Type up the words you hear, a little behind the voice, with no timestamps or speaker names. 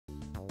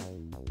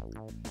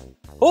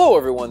Hello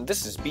everyone,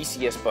 this is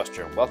BCS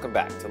Buster, and welcome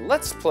back to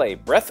Let's Play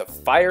Breath of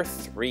Fire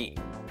 3.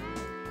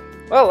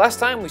 Well, last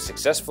time we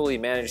successfully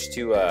managed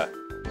to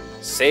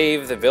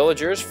save the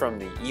villagers from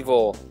the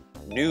evil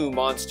new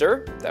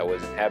monster that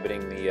was inhabiting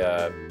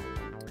the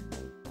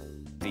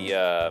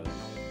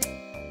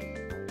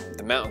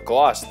Mount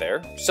Gloss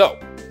there. So,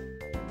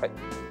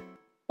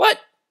 what?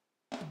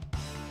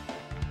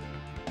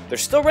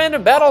 There's still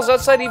random battles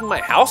outside even my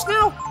house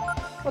now?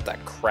 What the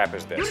crap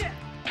is this?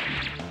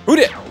 Who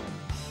did?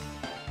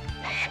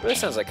 Really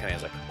sounds like kind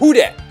of like, who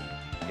dat?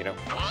 You know?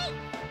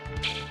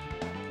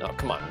 No,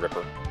 come on,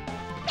 Ripper.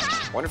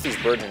 I wonder if these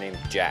birds are named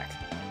Jack.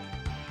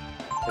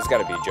 There's got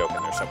to be a joke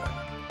in there somewhere.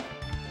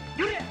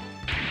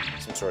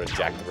 Some sort of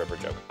Jack the Ripper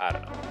joke. I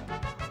don't know.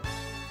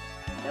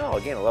 No, I'll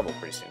gain a level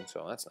pretty soon,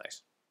 so that's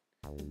nice.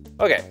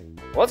 Okay,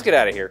 well, let's get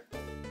out of here.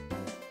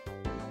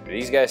 Do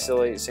these guys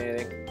still say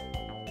anything?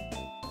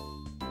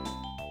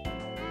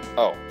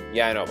 Oh,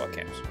 yeah, I know about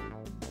camps.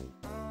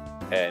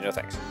 No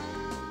thanks.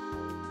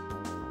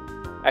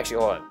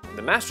 Actually, hold on.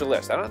 The master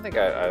list. I don't think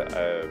I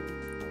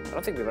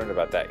don't think we learned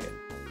about that yet.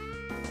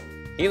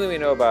 Healing we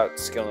know about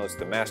skill notes.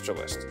 The master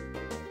list.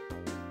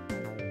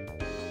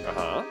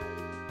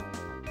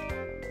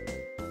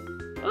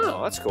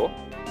 Oh, that's cool.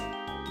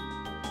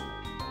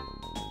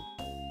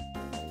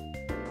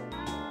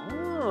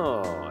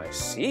 Oh, I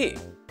see.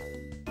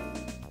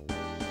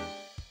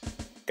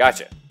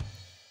 Gotcha.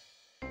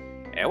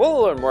 And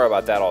we'll learn more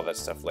about all that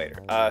stuff later.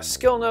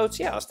 Skill notes.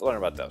 Yeah, let's learn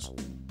about those.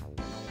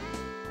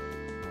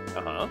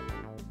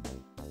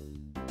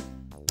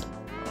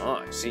 Oh,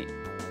 I see.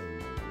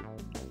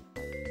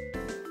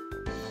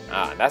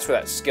 Ah, that's where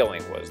that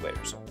skilling was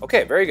later. So,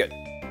 okay, very good.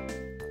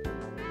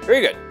 Very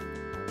good.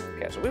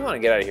 Okay, so we want to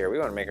get out of here. We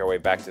want to make our way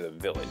back to the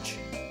village.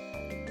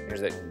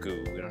 Here's that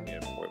goo. We don't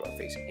need to worry about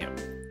facing him.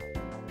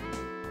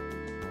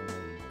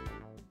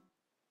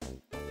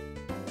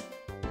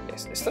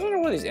 Yes, I still don't know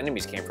where these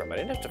enemies came from. I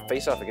didn't have to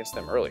face off against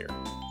them earlier.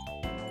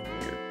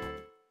 Weird.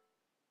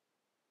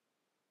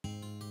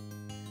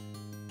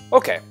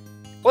 Okay.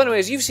 Well,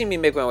 anyways, you've seen me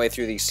make my way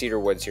through these cedar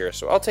woods here,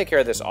 so I'll take care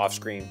of this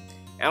off-screen,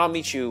 and I'll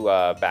meet you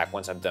back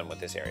once I'm done with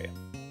this area.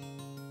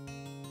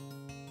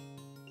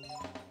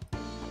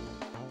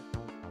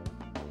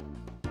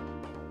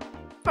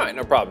 Alright,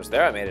 no problems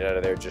there. I made it out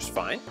of there just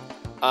fine.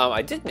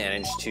 I did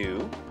manage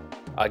to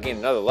gain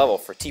another level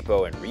for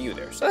Tipo and Ryu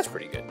there, so that's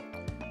pretty good.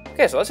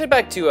 Okay, so let's head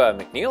back to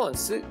McNeil and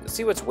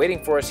see what's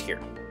waiting for us here.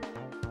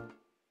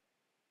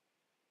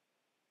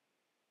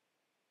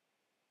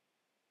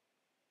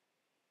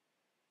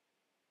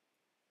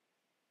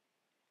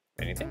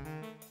 Anything?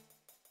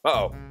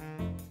 Uh-oh.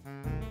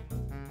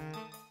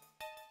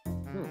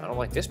 I don't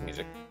like this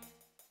music.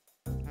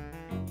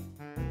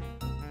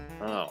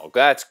 Oh,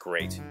 that's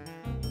great.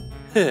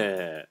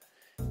 Yeah,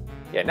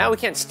 now we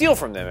can't steal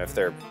from them if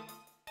they're...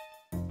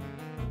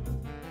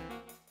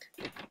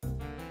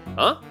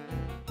 Huh?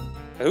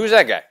 Who's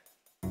that guy?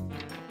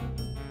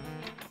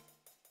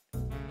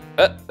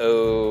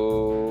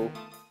 Uh-oh.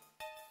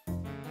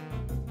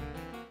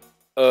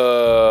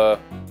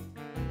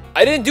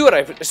 I didn't do it,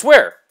 I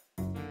swear.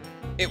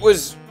 It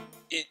was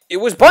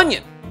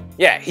Bunyan.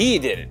 Yeah, he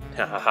did it.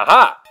 Ha ha ha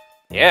ha.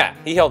 Yeah,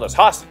 he held us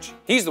hostage.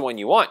 He's the one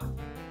you want.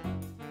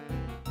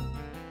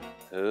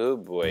 Oh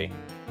boy.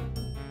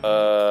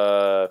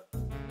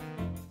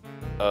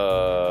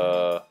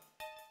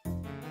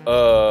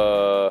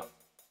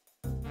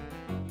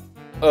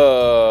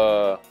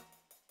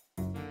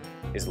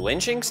 Is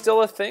lynching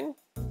still a thing?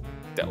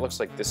 That looks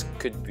like this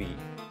could be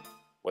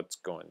what's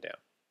going down.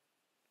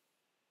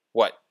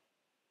 What?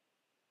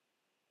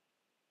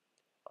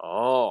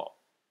 Oh.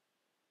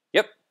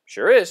 Yep,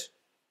 sure is.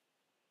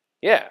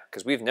 Yeah,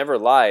 because we've never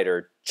lied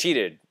or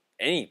cheated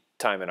any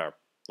time in our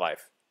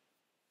life.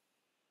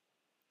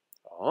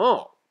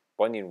 Oh,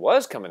 Bunyan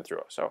was coming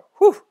through, so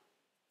whew.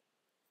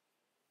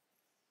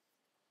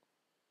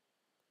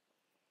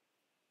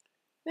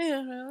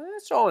 Yeah,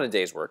 it's all in a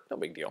day's work, no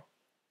big deal.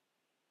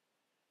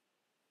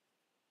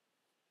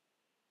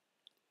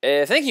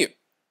 Thank you.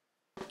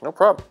 No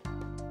problem.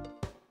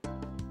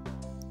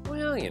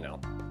 Well, you know.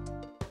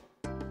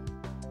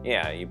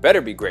 Yeah, you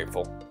better be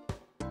grateful.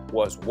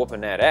 Was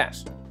whooping that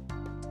ass.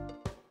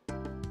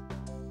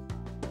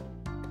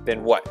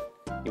 Then what?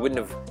 You wouldn't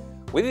have...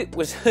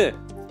 Was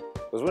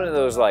one of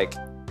those, like...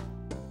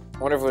 I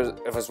wonder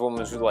if this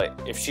woman was like...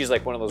 If she's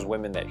like one of those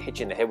women that hit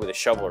you in the head with a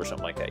shovel or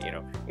something like that, you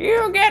know.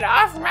 You get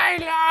off my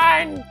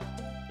lawn!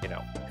 You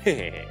know.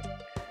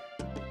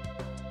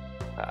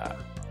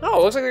 Oh,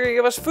 it looks like they're gonna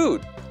give us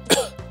food.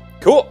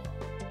 Cool.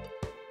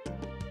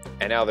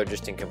 And now they're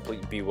just in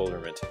complete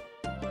bewilderment.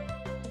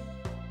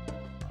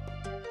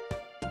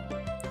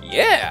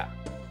 Yeah!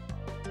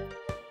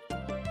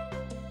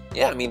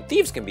 Yeah, I mean,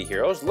 thieves can be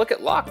heroes. Look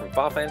at Locke from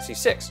Final Fantasy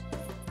VI.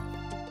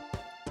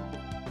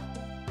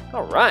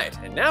 Alright,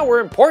 and now we're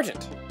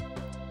important.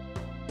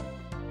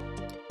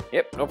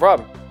 Yep, no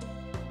problem.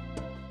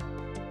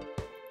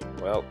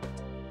 Well,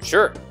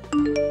 sure.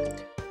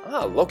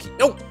 Ah, Loki.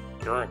 No!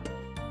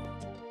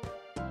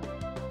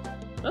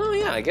 Oh,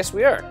 yeah, I guess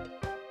we are.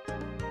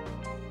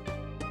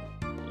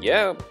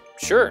 Yeah,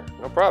 sure,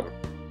 no problem.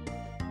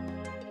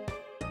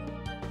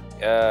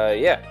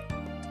 Yeah.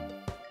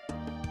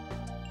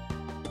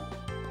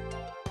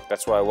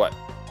 That's why what?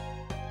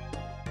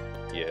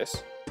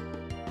 Yes.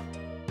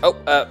 Oh,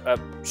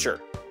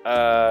 sure.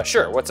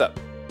 Sure, what's up?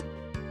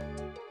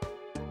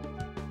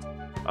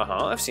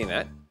 Uh-huh, I've seen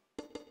that.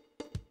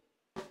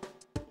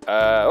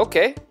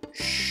 Okay.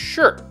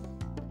 Sure.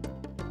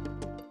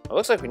 It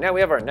looks like now we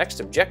have our next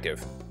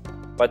objective.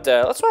 But,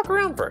 let's walk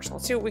around first.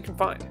 Let's see what we can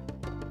find.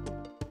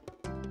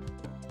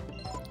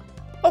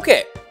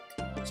 Okay.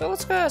 So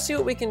let's see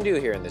what we can do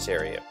here in this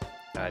area.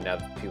 Now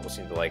that people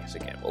seem to like us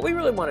again. What we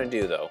really want to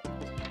do, though,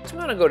 is we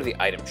want to go to the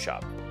item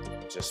shop.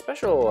 It's a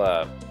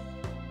special,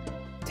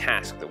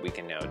 task that we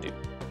can now do.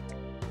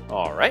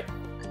 Alright.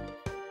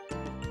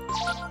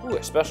 Ooh,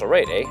 a special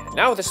rate, eh?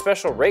 Now with a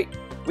special rate,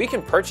 we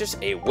can purchase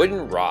a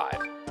wooden rod.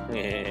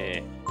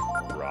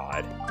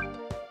 Rod.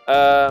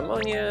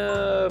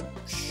 Ammonia.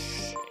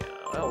 Yeah,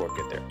 well, we're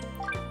good there.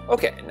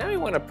 Okay, now we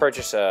want to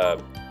purchase a.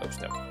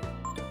 Oops, no.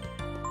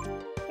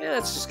 Yeah,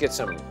 let's just get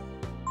some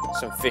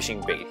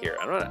fishing bait here.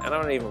 I'm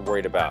not even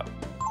worried about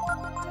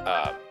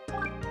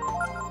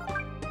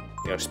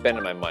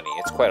spending my money.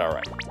 It's quite all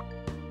right.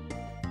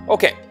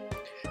 Okay,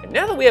 and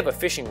now that we have a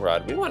fishing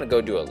rod, we want to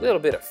go do a little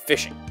bit of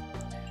fishing.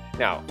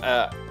 Now,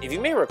 if you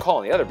may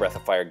recall in the other Breath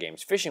of Fire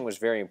games, fishing was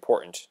very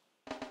important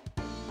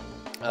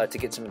to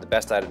get some of the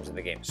best items in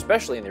the game,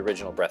 especially in the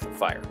original Breath of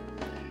Fire.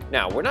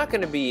 Now, we're not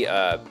going to be,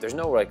 there's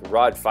no like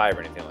Rod 5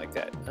 or anything like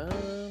that. I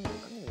don't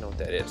even know what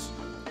that is.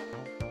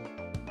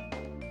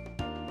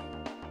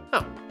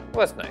 Oh,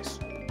 well that's nice.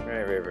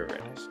 Very, very, very,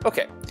 very nice.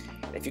 Okay,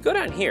 if you go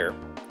down here,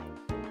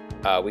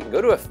 we can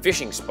go to a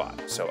fishing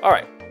spot. So, all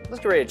right, let's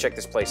get ready to check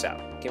this place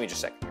out. Give me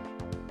just a second.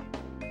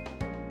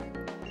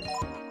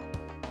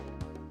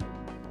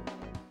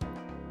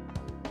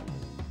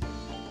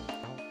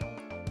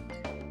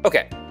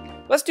 Okay,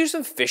 let's do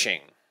some fishing.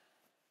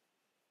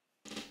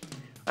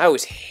 I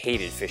always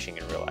hated fishing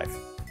in real life,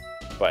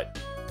 but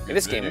in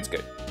this game it's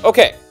good.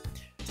 Okay,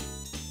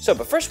 so,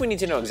 but first we need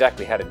to know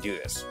exactly how to do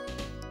this.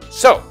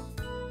 So,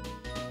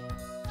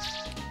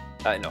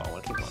 no, I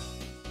want to keep going.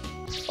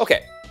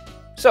 Okay,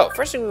 so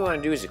first thing we want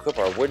to do is equip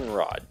our wooden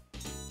rod.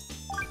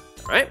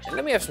 Alright, and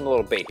then we have some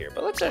little bait here,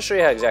 but let's show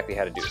you exactly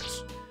how to do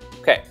this.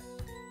 Okay,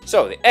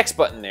 so the X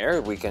button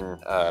there, we can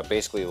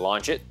basically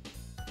launch it.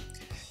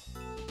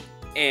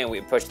 And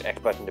we push the X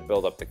button to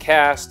build up the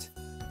cast.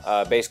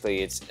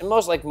 Basically, it's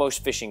like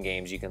most fishing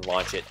games, you can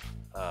launch it.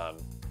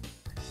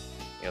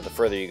 The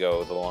further you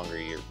go, the longer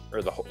you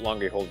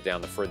hold it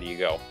down, the further you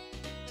go.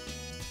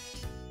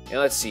 And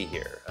let's see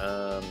here.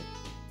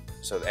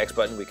 So the X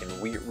button, we can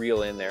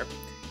reel in there.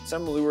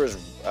 Some lures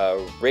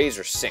raise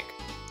or sink.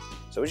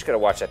 So we just gotta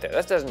watch that there.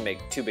 That doesn't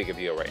make too big a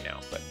deal right now,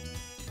 but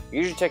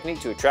use your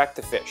technique to attract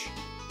the fish.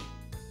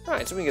 All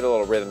right, so we can get a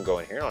little rhythm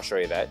going here, and I'll show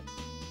you that.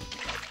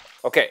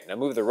 Okay, now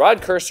move the rod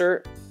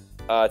cursor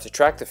to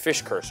track the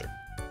fish cursor,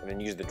 and then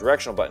use the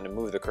directional button to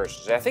move the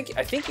cursor. So I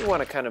think you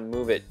want to kind of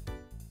move it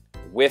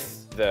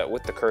with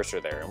the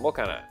cursor there, and we'll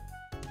kind of.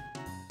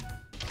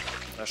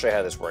 I'll show you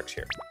how this works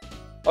here.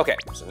 Okay,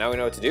 so now we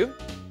know what to do.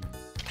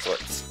 So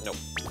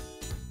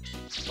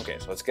Okay,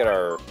 so let's get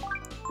our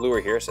lure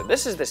here. So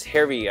this is this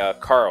hairy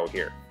Caro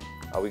here.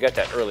 We got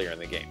that earlier in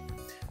the game,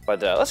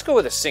 but let's go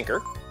with a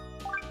sinker.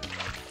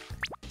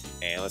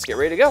 And let's get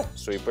ready to go.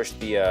 So we push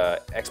the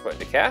X button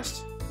to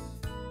cast.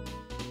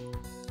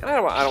 And I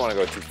don't want to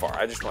go too far.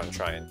 I just want to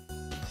try and.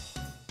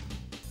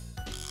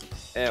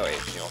 Anyway,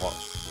 hold on.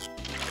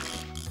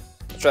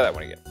 Let's try that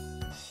one again.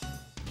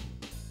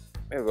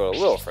 Maybe we'll go a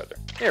little further.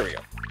 There we go.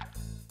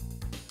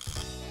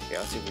 Okay,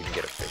 let's see if we can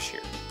get a fish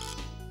here.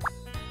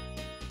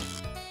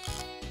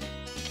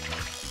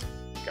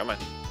 Come on.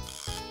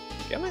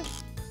 Come on.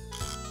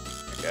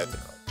 Okay, that's it.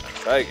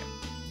 Try again.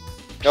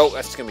 No,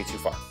 that's gonna be too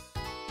far.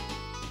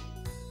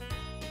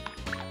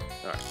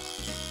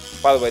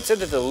 By the way, it said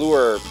that the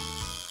lure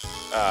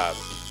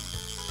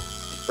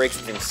breaks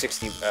within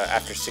 60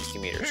 after 60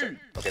 meters. So,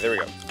 okay, there we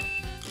go.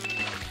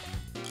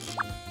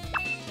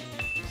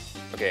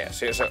 Okay, yeah,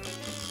 so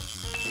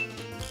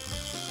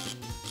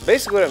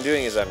basically what I'm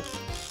doing is I'm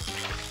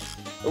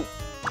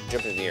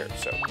jumping in the air.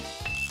 So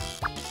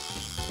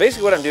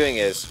basically what I'm doing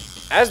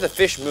is as the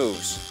fish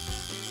moves,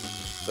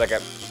 okay,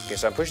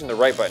 so I'm pushing the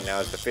right button now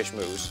as the fish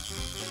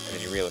moves, and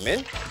then you reel him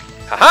in.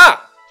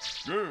 Haha!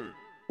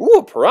 Ooh,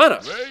 a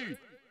piranha.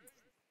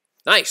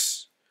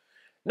 Nice.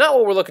 Not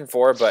what we're looking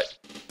for, but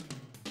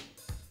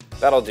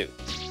that'll do.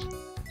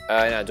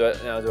 Now do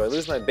I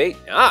lose my bait?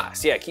 Ah,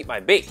 see, I keep my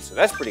bait, so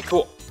that's pretty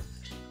cool.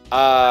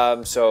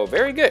 So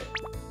very good.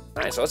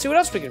 All right, so let's see what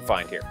else we can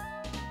find here.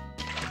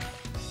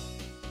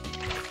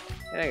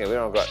 Okay, we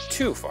don't go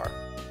too far.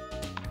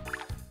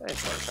 I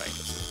just want to try and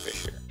get some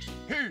fish here.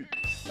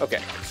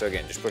 Okay, so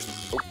again, just push.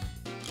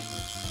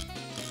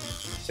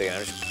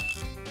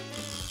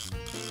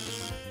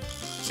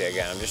 So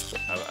again,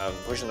 I'm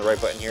pushing the right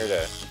button here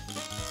to.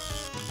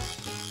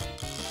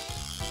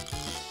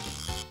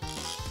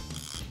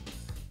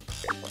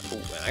 Okay, ooh,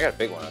 man, I got a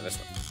big one on this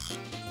one.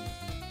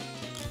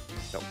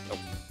 Nope.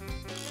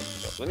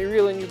 let me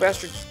reel in, you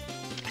bastard.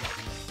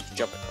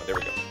 Jump it. Oh, there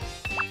we go.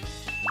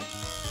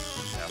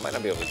 Now, I might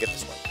not be able to get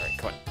this one. All right,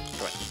 come on,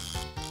 come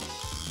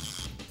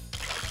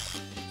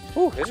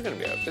on. Ooh, this is gonna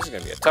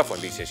be a tough one,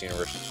 BCS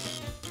Universe.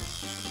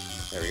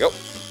 There we go.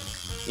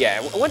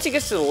 Yeah, once he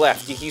gets to the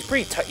left, he's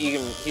pretty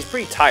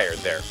tired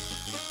there.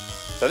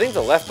 So I think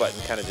the left button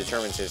kind of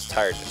determines his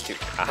tiredness too.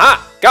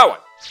 Aha! Got one!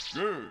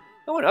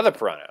 Oh, another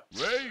piranha.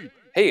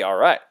 Hey, all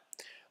right.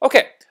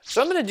 Okay,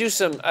 so I'm going to do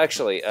some,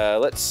 actually,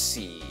 let's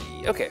see.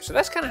 Okay, so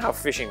that's kind of how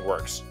fishing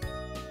works.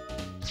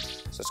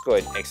 So let's go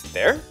ahead and exit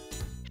there.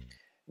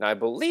 Now, I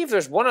believe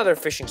there's one other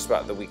fishing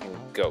spot that we can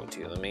go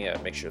to. Let me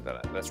make sure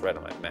that that's right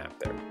on my map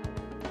there.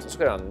 So let's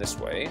go down this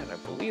way, and I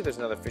believe there's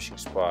another fishing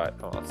spot.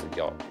 Oh, that's the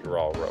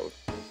Ural Road.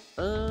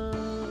 I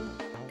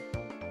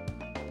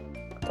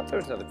thought there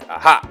was another.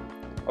 Aha!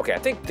 Okay, I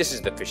think this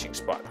is the fishing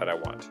spot that I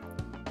want.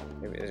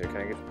 Maybe can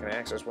I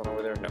access one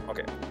over there? No.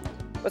 Okay.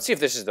 Let's see if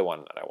this is the one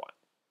that I want.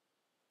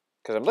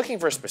 Because I'm looking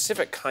for a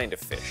specific kind of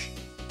fish.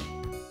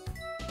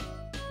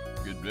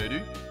 Get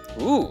ready?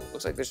 Ooh,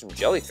 looks like there's some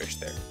jellyfish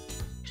there.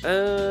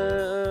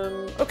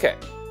 Okay.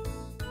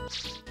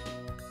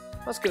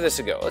 Let's give this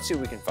a go. Let's see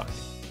what we can find.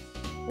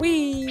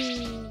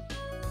 Whee!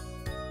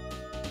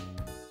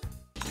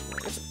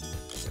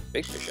 There's a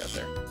big fish out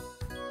there.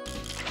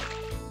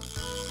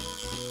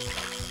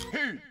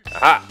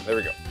 Aha! There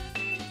we go.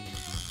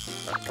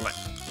 Oh, come on.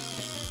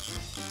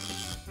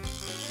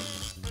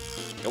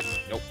 Nope,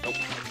 nope, nope.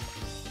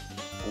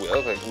 Ooh,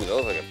 that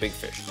looks like a big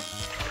fish.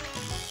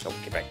 Nope,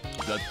 get back.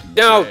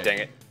 No, dang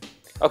it.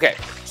 Okay,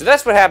 so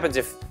that's what happens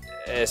if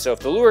the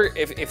lure,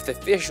 if the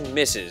fish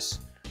misses.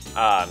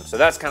 So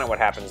that's kind of what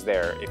happens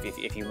there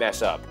if you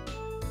mess up,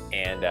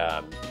 and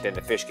then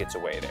the fish gets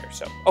away there.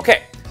 So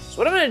okay, so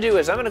what I'm going to do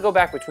is I'm going to go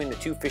back between the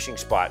two fishing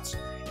spots,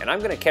 and I'm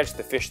going to catch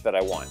the fish that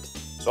I want.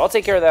 So I'll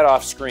take care of that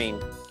off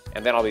screen,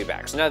 and then I'll be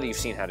back. So now that you've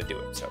seen how to do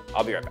it, so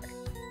I'll be right back.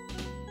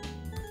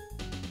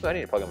 Ooh, I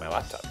need to plug in my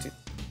laptop too.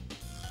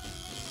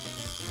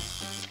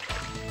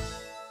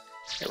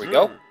 There we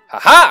go.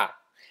 Ha-ha!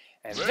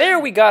 And there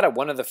we got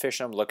one of the fish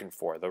I'm looking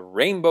for, the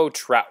rainbow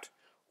trout.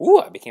 Ooh,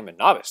 I became a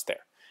novice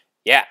there.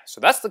 Yeah,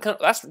 so that's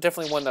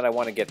definitely one that I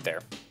want to get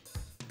there.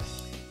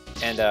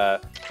 And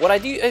what I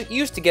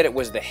used to get it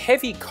was the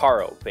heavy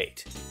caro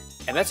bait.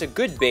 And that's a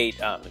good bait.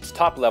 It's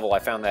top level. I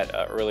found that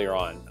earlier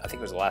on. I think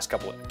it was the last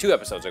 2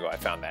 episodes ago I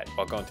found that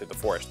while going through the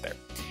forest there.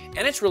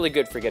 And it's really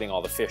good for getting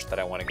all the fish that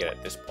I want to get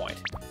at this point.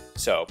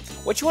 So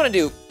what you want to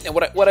do, and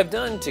what I've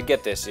done to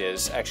get this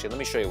is, actually let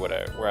me show you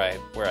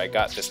where I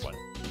got this one.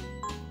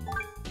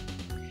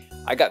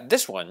 I got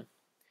this one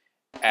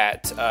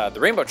at the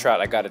rainbow trout.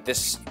 I got at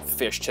this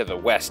fish to the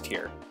west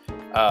here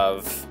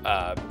of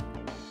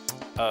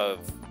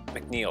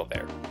McNeil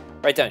there.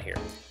 Right down here.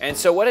 And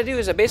so what I do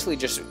is I basically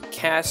just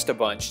cast a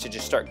bunch to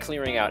just start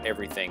clearing out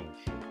everything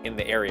in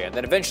the area, and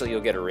then eventually you'll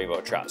get a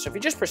rainbow trout. So if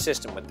you're just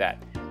persistent with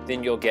that,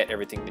 then you'll get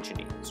everything that you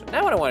need. So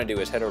now what I want to do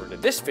is head over to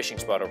this fishing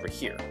spot over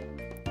here.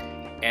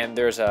 And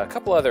there's a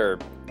couple other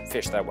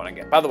fish that I want to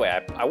get. By the way,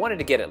 I wanted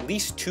to get at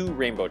least 2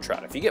 rainbow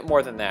trout. If you get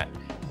more than that,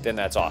 then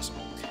that's awesome.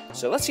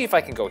 So let's see if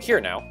I can go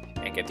here now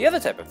and get the other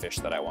type of fish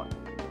that I want.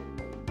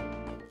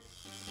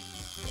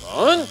 Come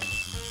on.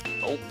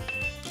 Oh,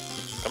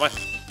 come on.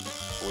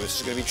 Oh,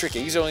 this is going to be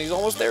tricky. He's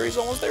almost there. He's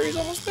almost there. He's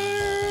almost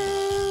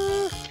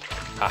there.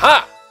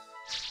 Haha!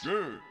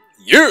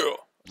 Yeah!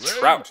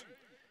 Trout.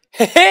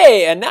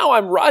 Hey, and now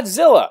I'm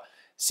Rodzilla.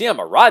 See, I'm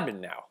a Rodman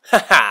now.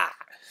 Haha!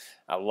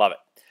 I love it.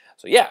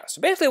 So yeah,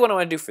 so basically what I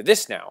want to do for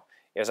this now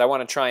is I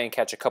want to try and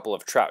catch a couple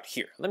of trout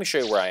here. Let me show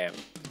you where I am.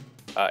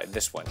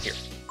 This one here.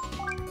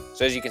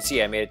 So as you can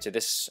see, I made it to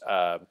this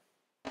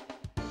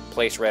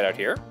place right out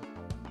here.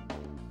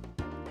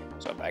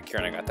 So I'm back here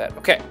and I got that.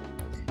 Okay.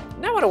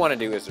 Now what I want to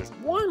do is there's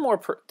one more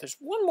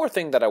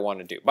thing that I want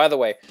to do. By the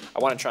way, I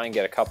want to try and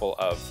get a couple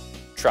of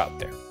trout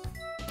there.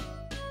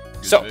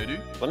 So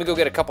let me go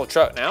get a couple of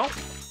trout now,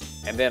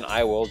 and then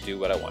I will do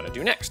what I want to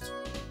do next.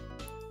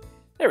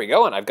 There we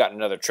go, and I've got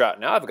another trout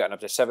now. I've gotten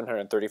up to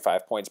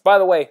 735 points. By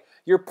the way,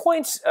 your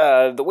points,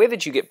 the way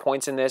that you get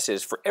points in this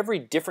is for every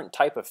different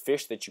type of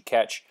fish that you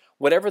catch,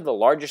 whatever the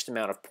largest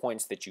amount of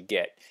points that you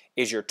get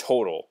is your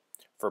total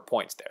for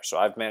points there. So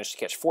I've managed to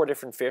catch 4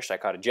 different fish. I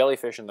caught a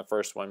jellyfish in the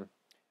first one.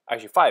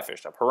 Actually 5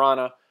 fish, a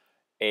piranha,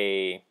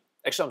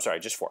 actually I'm sorry,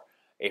 just 4.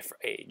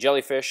 A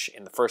jellyfish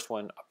in the first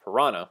one, a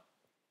piranha,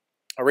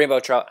 a rainbow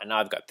trout, and now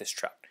I've got this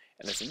trout.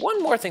 And there's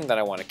one more thing that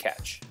I want to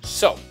catch.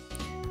 So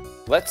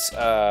let's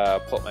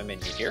pull up my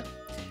menu here.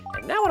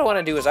 And now what I want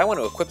to do is I want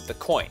to equip the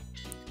coin.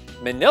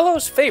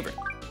 Manilo's favorite.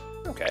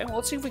 Okay, well,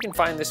 let's see if we can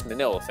find this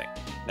Manilo thing.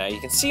 Now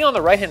you can see on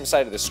the right hand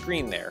side of the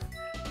screen there,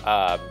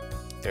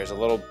 there's a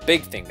little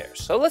big thing there.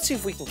 So let's see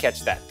if we can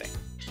catch that thing.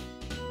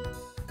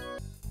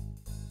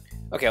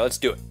 Okay, let's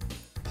do it.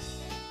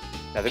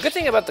 Now the good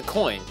thing about the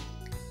coin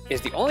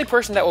is the only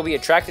person that will be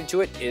attracted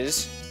to it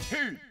is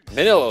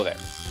Manilo there.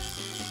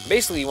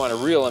 Basically, you want to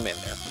reel him in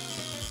there.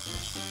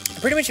 And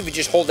pretty much if you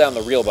just hold down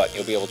the reel button,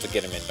 you'll be able to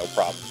get him in, no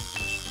problem.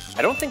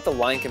 I don't think the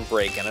line can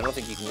break, and I don't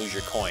think you can lose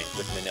your coin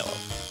with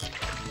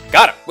Manilo.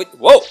 Got him. Wait,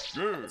 whoa.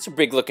 That's a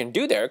big looking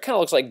dude there. It kind of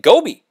looks like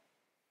Gobi.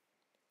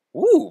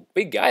 Ooh,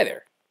 big guy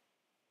there.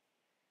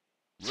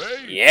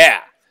 Yeah.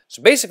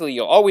 So basically,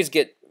 you'll always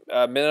get,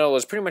 Manila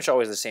is pretty much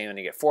always the same, and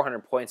you get 400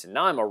 points. And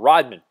now I'm a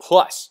Rodman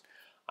Plus.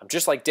 I'm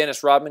just like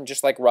Dennis Rodman,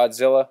 just like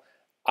Rodzilla.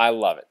 I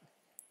love it.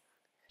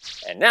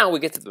 And now we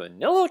get to the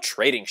Manila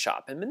Trading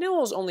Shop. And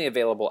Manila is only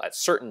available at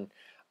certain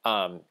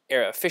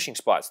fishing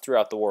spots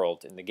throughout the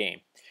world in the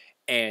game.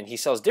 And he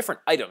sells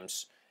different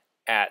items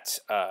at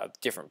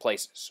different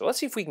places. So let's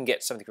see if we can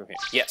get something from here.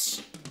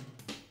 Yes.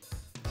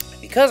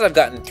 Because I've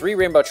gotten 3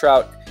 rainbow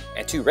trout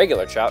and 2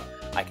 regular trout,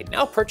 I can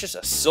now purchase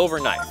a silver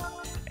knife.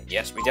 And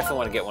yes, we definitely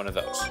want to get one of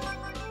those.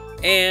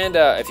 And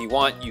if you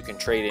want, you can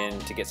trade in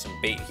to get some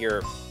bait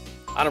here.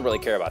 I don't really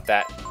care about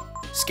that.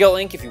 Skill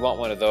ink, if you want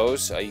one of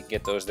those, you can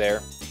get those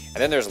there. And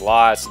then there's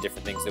lots of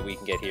different things that we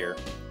can get here.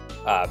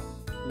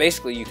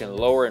 Basically, you can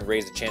lower and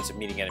raise the chance of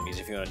meeting enemies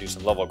if you want to do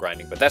some level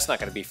grinding, but that's not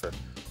going to be for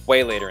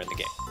way later in the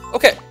game.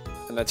 Okay,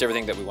 and that's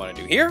everything that we want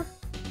to do here.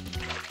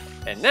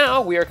 And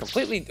now we are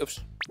completely,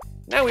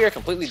 now we are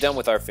completely done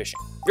with our fishing.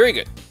 Very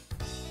good.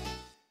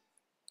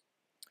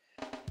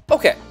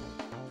 Okay,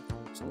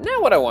 so now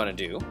what I want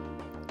to do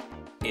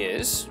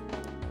is,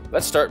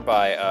 let's start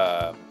by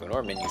going to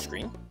our menu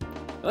screen.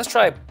 And let's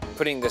try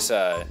putting this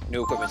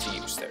new equipment to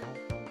use there.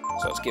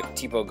 So let's get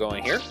Tipo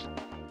going here.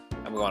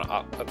 And we want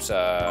to, let's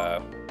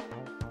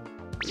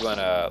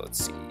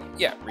see,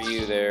 yeah,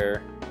 Ryu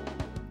there.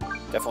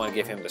 Definitely want to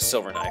give him the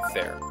silver knife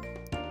there.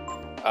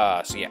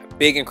 So yeah,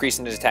 big increase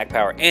in his attack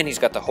power, and he's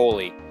got the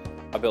holy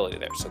ability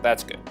there, so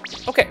that's good.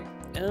 Okay,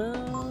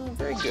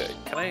 very good.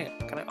 Can I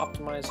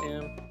optimize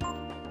him?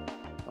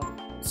 Oh,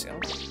 let's see, I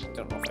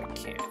don't know if I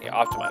can. Yeah,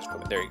 optimize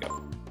equipment. There you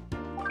go.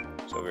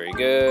 So very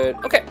good.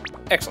 Okay,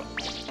 excellent.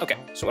 Okay,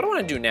 so what I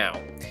want to do now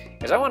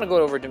is I want to go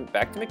over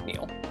back to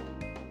McNeil.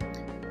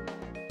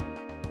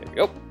 There we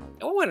go.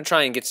 And we want to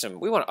try and get some.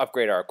 We want to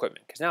upgrade our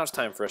equipment because now it's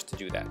time for us to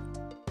do that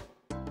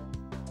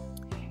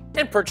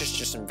and purchase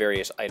just some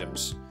various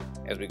items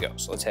as we go.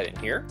 So let's head in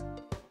here.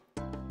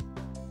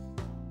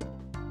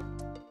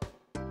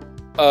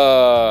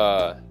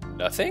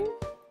 Nothing?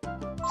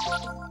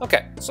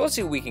 Okay, so let's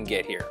see what we can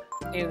get here.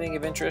 Anything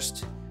of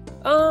interest?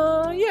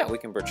 Yeah, we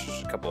can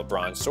purchase a couple of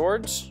bronze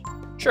swords.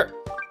 Sure.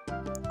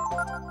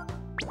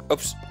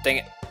 Oops, dang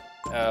it.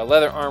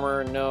 Leather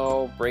armor,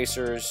 no.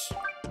 Bracers. Is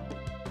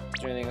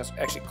there anything else?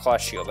 Actually,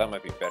 cloth shield, that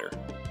might be better.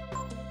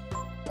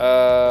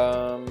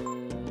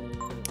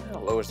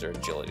 That lowers their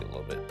agility a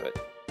little bit, but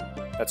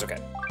that's okay.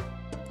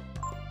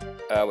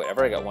 Wait, I've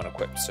already got one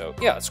equipped, so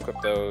yeah, let's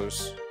equip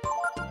those.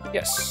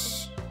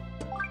 Yes.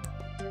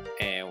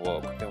 And we'll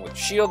equip him with the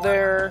shield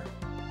there.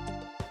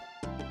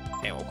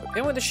 And we'll equip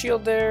him with the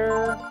shield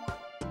there.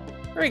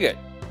 Very good.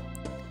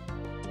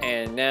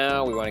 And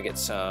now we want to get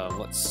some,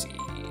 let's see,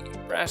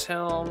 brass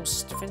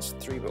helms. Defense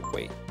 3, but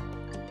wait.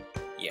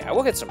 Yeah,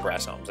 we'll get some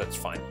brass helms, that's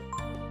fine.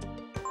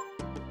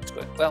 That's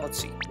good. Well, let's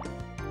see.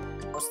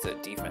 What's the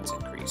defense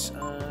increase?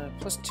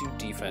 Plus 2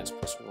 defense,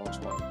 plus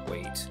 1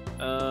 weight.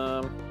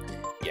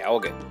 Yeah, we'll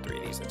get 3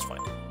 of these, that's fine.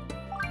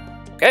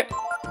 Okay.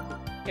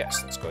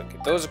 Yes, let's go ahead and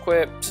get those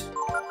equipped.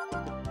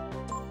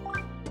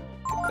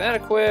 Get that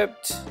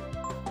equipped.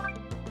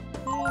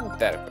 And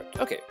that equipped.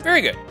 Okay,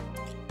 very good.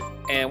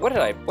 And what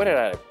did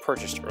I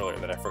purchase earlier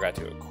that I forgot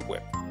to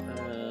equip?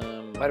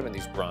 Might have been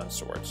these bronze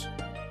swords.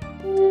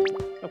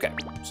 Okay,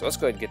 so let's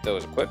go ahead and get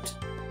those equipped.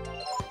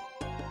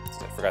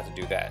 I forgot to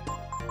do that.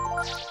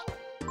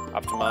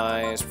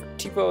 Optimize for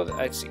Tipo.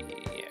 I see.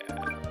 Yeah.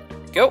 There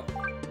we go.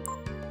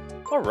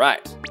 All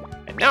right.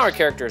 And now our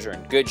characters are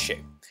in good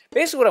shape.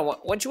 Basically,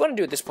 what you want to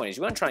do at this point is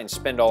you want to try and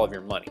spend all of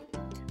your money.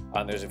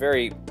 There's a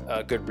very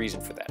good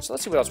reason for that. So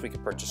let's see what else we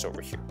can purchase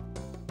over here.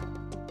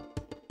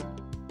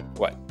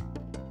 What?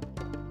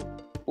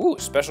 Ooh,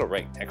 special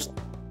rate. Excellent.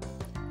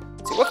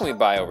 Let's see, what can we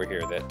buy over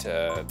here that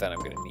I'm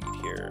going to need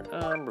here?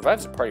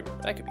 Revives the party.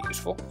 That could be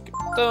useful. Get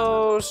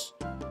those.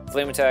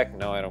 Flame attack.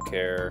 No, I don't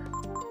care.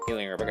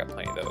 Healing herb. I got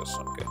plenty of those,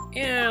 so I'm good.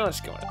 Yeah, let's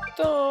go into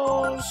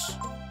those.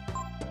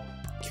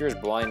 Cures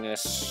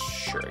blindness.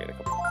 Sure, I get a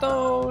couple of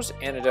those.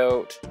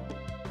 Antidote.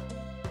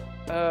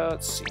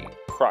 Let's see.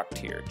 Proc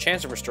tier.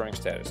 Chance of restoring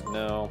status.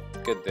 No.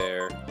 Good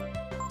there.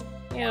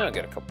 Yeah, I'll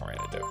get a couple more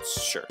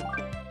antidotes. Sure.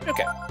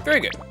 Okay. Very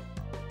good.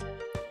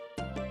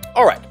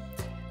 All right.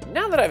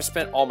 Now that I've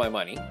spent all my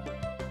money,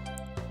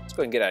 let's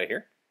go ahead and get out of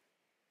here.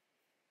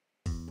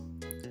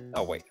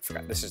 Oh, wait. I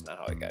forgot. This is not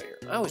how I got here.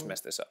 I always mess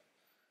this up.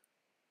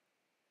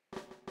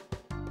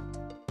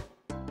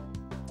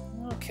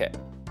 Okay.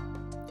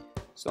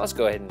 So let's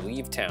go ahead and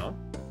leave town.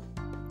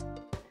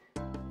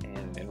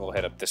 And then we'll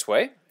head up this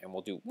way. And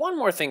we'll do one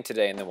more thing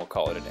today, and then we'll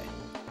call it a day.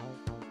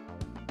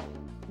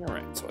 All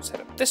right. So let's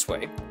head up this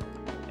way.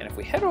 And if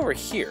we head over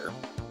here,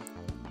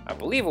 I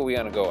believe we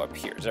want to go up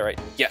here. Is that right?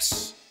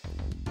 Yes.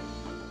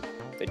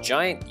 The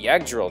giant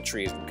Yggdrasil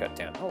tree has been cut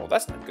down. Oh, well,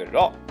 that's not good at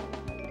all.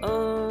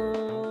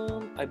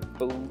 I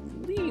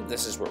believe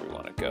this is where we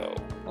want to go.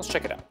 Let's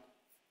check it out.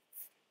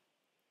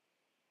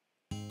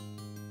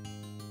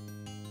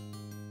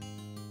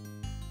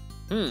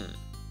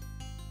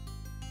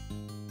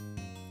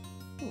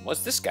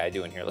 What's this guy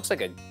doing here? Looks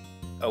like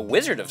a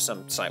wizard of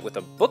some sort with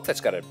a book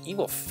that's got an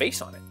evil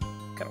face on it.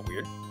 Kind of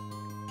weird.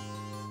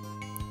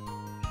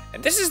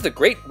 And this is the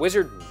great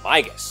wizard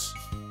Migas.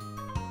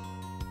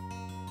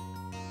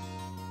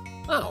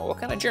 Oh, what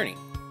kind of journey?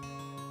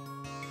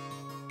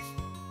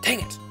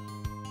 Dang it.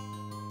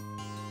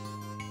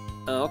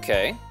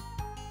 Okay.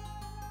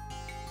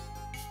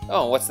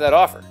 Oh, what's that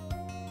offer?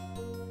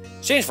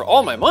 Exchange for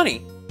all my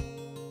money?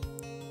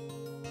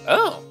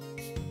 Oh.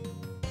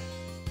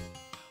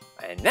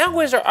 And now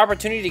is our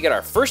opportunity to get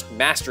our first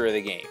master of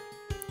the game.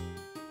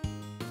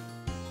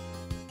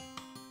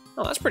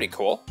 Oh, that's pretty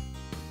cool.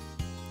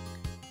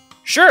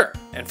 Sure.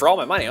 And for all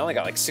my money, I only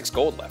got like 6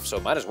 gold left, so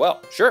might as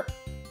well. Sure.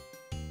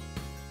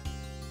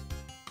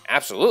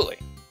 Absolutely.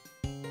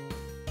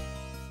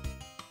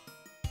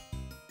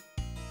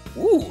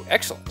 Ooh,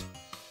 excellent.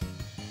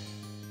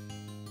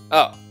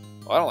 Oh,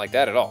 well, I don't like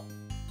that at all.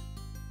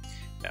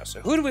 Now, so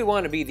who do we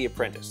want to be the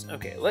apprentice?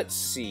 Okay, let's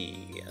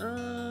see.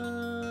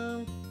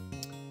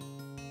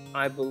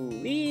 I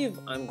believe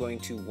I'm going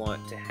to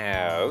want to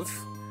have...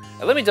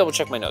 let me double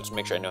check my notes and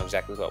make sure I know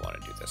exactly who I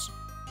want to do this.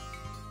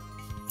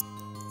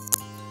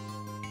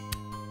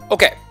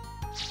 Okay,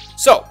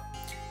 so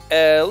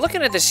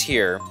looking at this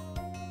here,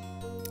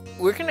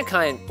 we're gonna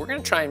try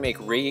and make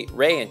Ray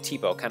and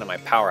Tipo kind of my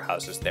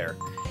powerhouses there,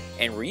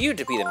 and Ryu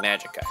to be the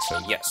magic guy. So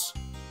yes.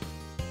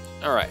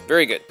 All right,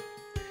 very good.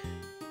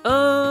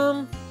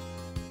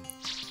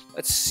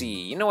 Let's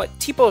see. You know what?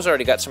 Tipo's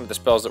already got some of the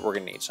spells that we're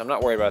gonna need, so I'm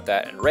not worried about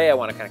that. And Ray, I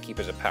want to kind of keep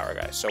as a power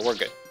guy, so we're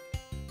good.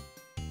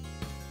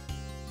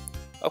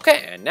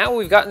 Okay, and now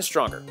we've gotten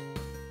stronger.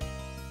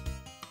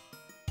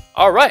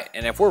 All right,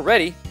 and if we're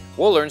ready,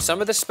 we'll learn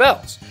some of the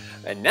spells.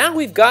 And now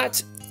we've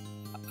got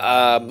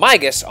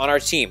Migas on our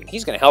team, and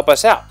he's going to help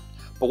us out.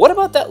 But what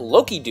about that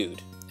Loki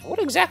dude? And what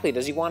exactly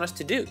does he want us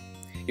to do?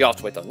 You'll have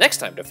to wait till next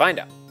time to find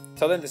out.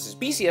 Till then, this is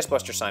BCS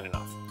Buster signing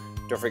off.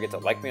 Don't forget to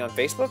like me on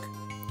Facebook.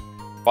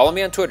 Follow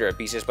me on Twitter at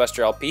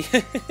BCSBusterLP.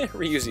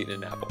 Reusing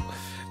an apple.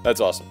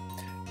 That's awesome.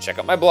 Check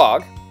out my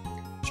blog.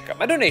 Check out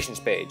my donations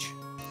page.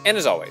 And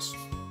as always,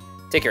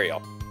 take care,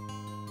 y'all.